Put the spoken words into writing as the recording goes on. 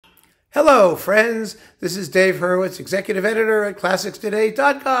Hello, friends. This is Dave Hurwitz, executive editor at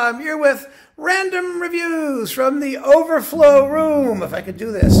ClassicsToday.com, here with random reviews from the Overflow Room. If I could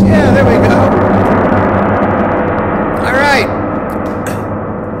do this. Yeah, there we go. All right.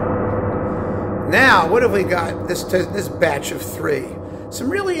 Now, what have we got? This batch of three. Some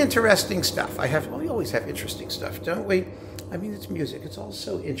really interesting stuff. We always have interesting stuff, don't we? I mean, it's music. It's all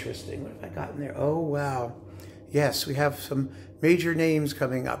so interesting. What have I got in there? Oh, wow. Yes, we have some major names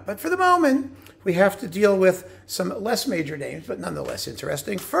coming up. But for the moment, we have to deal with some less major names, but nonetheless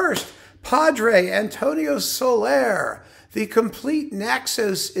interesting. First, Padre Antonio Soler, the Complete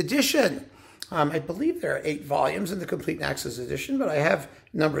Naxos edition. I believe there are 8 volumes in the Complete Naxos edition, but I have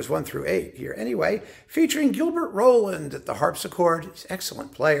numbers 1 through 8 here anyway, featuring Gilbert Roland at the harpsichord. He's an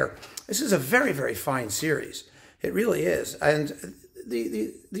excellent player. This is a very, very fine series. It really is. And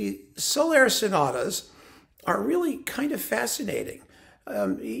the Soler sonatas are really kind of fascinating.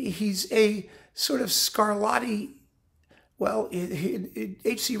 He's a sort of Scarlatti, well,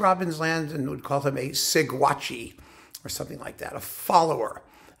 H.C. Robbins Landon would call him a seguaci or something like that, a follower.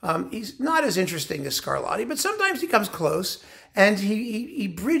 He's not as interesting as Scarlatti, but sometimes he comes close, and he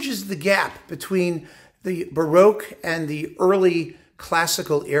bridges the gap between the Baroque and the early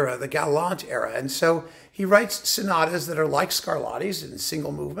classical era, the Galant era. And so he writes sonatas that are like Scarlatti's in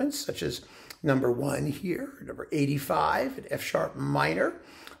single movements, such as number 1 here, number 85 at F sharp minor,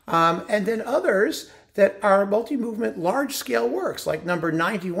 and then others that are multi-movement large-scale works, like number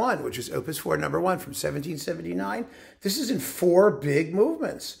 91, which is Opus 4, number 1 from 1779. This is in 4 big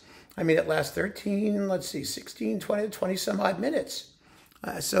movements. I mean, it lasts 13, let's see, 16, 20, 20 some odd minutes.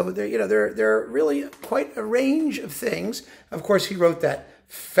 So they're really quite a range of things. Of course, he wrote that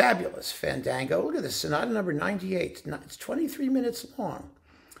fabulous Fandango. Look at this, Sonata number 98. It's 23 minutes long.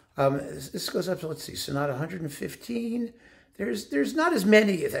 This goes up to, let's see, Sonata 115. There's not as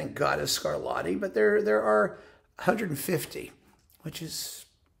many, thank God, as Scarlatti, but there are 150, which is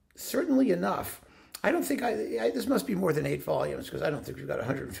certainly enough. I don't think this must be more than 8 volumes, because I don't think we've got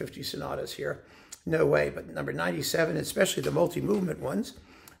 150 sonatas here. No way. But number 97, especially the multi-movement ones.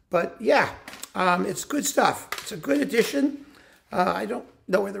 But yeah, it's good stuff. It's a good edition. I don't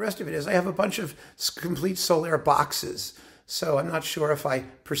know where the rest of it is. I have a bunch of complete Soler boxes, so I'm not sure if I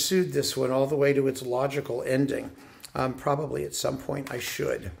pursued this one all the way to its logical ending. Probably at some point I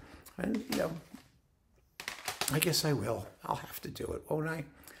should. And, I guess I will. I'll have to do it, won't I?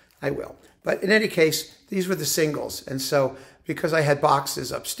 I will. But in any case, these were the singles. And so because I had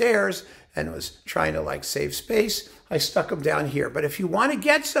boxes upstairs and was trying to save space, I stuck them down here. But if you want to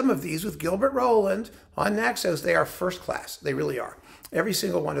get some of these with Gilbert Roland on Naxos, they are first class. They really are. Every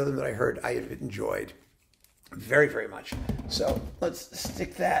single one of them that I heard, I have enjoyed very, very much. So let's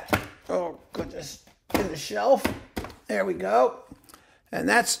stick that, oh goodness, in the shelf. There we go. And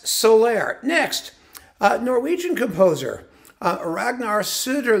that's Soler. Next, Norwegian composer, Ragnar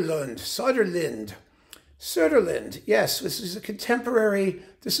Søderlind. Søderlind, yes, this is a contemporary,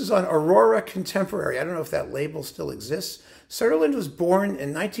 this is on Aurora Contemporary. I don't know if that label still exists. Søderlind was born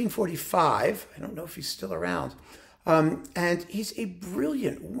in 1945. I don't know if he's still around. And he's a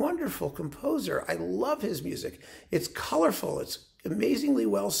brilliant, wonderful composer. I love his music. It's colorful. It's amazingly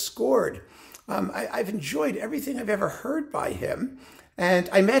well scored. I've enjoyed everything I've ever heard by him. And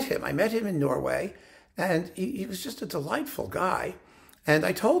I met him. I met him in Norway. And he was just a delightful guy. And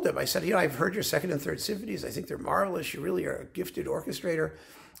I told him, I said, I've heard your second and third symphonies. I think they're marvelous. You really are a gifted orchestrator.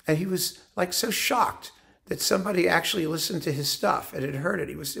 And he was so shocked that somebody actually listened to his stuff and had heard it.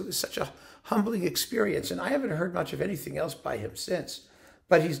 It was such a humbling experience. And I haven't heard much of anything else by him since.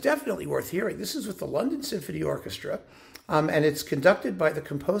 But he's definitely worth hearing. This is with the London Symphony Orchestra. And it's conducted by the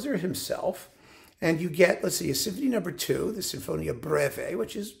composer himself. And you get, let's see, a symphony number 2, the Sinfonia Breve,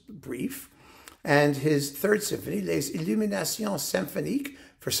 which is brief. And his third symphony, Les Illuminations Symphoniques,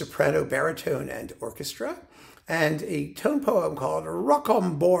 for soprano, baritone, and orchestra. And a tone poem called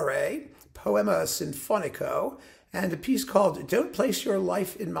Rocambore, Poema Sinfonico, and a piece called Don't Place Your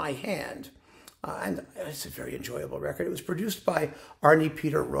Life in My Hand. And it's a very enjoyable record. It was produced by Arne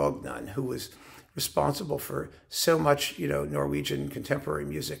Peter Rognan, who was responsible for so much, Norwegian contemporary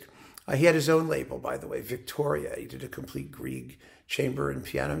music. He had his own label, by the way, Victoria. He did a complete Grieg chamber and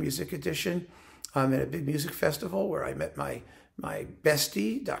piano music edition at a big music festival where I met my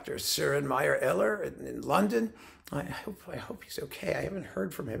bestie, Dr. Søren Meyer-Eller in London. I hope he's okay. I haven't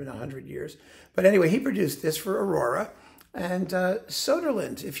heard from him in 100 years. But anyway, he produced this for Aurora. And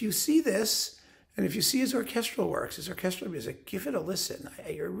Søderlind, if you see this, and if you see his orchestral works, his orchestral music, give it a listen.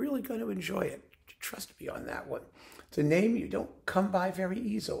 You're really going to enjoy it. Trust me on that one. It's a name you don't come by very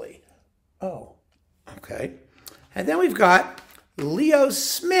easily. Oh, okay. And then we've got Leo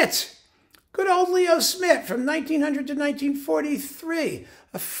Smit. Good old Leo Smit from 1900 to 1943,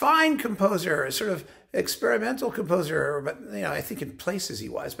 a fine composer, a sort of experimental composer, but I think in places he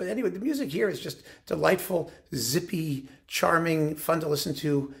was. But anyway, the music here is just delightful, zippy, charming, fun to listen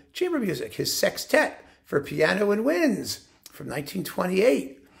to chamber music. His sextet for piano and winds from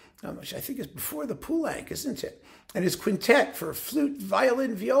 1928, which I think is before the Poulenc, isn't it? And his quintet for flute,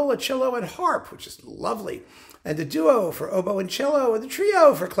 violin, viola, cello, and harp, which is lovely. And the duo for oboe and cello, and the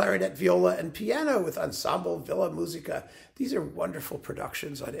trio for clarinet, viola, and piano with Ensemble Villa Musica. These are wonderful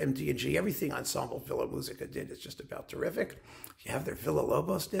productions on MD&G. Everything Ensemble Villa Musica did is just about terrific. You have their Villa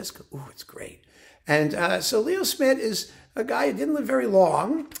Lobos disc. Ooh, it's great. And so Leo Smit is a guy who didn't live very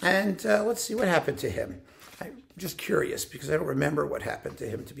long. And let's see what happened to him. I'm just curious because I don't remember what happened to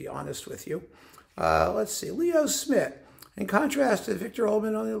him, to be honest with you. Let's see. Leo Smit. In contrast to Victor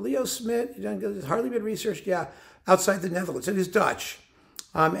Ullmann, Leo Smit, has hardly been researched, outside the Netherlands. It is Dutch.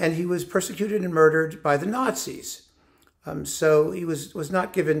 And he was persecuted and murdered by the Nazis. So he was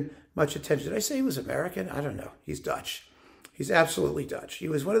not given much attention. Did I say he was American? I don't know. He's Dutch. He's absolutely Dutch. He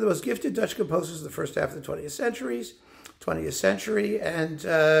was one of the most gifted Dutch composers of the first half of the 20th century.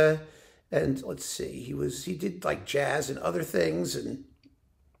 And let's see, he did like jazz and other things, and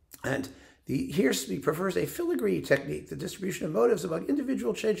he prefers a filigree technique, the distribution of motives among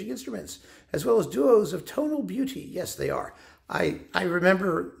individual changing instruments, as well as duos of tonal beauty. Yes, they are. I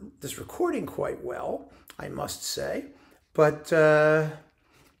remember this recording quite well, I must say, but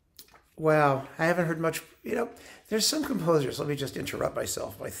wow, I haven't heard much. There's some composers, let me just interrupt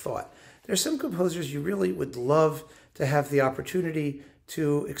myself, my thought. There's some composers you really would love to have the opportunity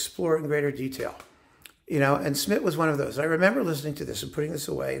to explore in greater detail. And Smit was one of those. I remember listening to this and putting this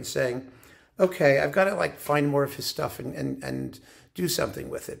away and saying, okay, I've got to find more of his stuff and do something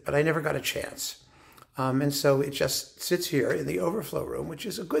with it, but I never got a chance. And so it just sits here in the Overflow Room, which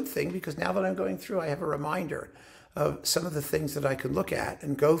is a good thing because now that I'm going through, I have a reminder of some of the things that I can look at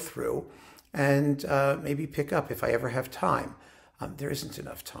and go through and maybe pick up if I ever have time. There isn't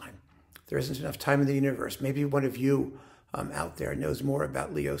enough time. There isn't enough time in the universe. Maybe one of you out there knows more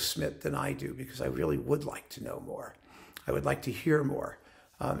about Leo Smit than I do, because I really would like to know more. I would like to hear more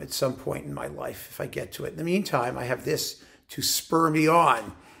at some point in my life if I get to it. In the meantime, I have this to spur me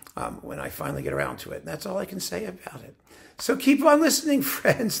on when I finally get around to it. And that's all I can say about it. So keep on listening,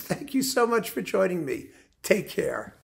 friends. Thank you so much for joining me. Take care.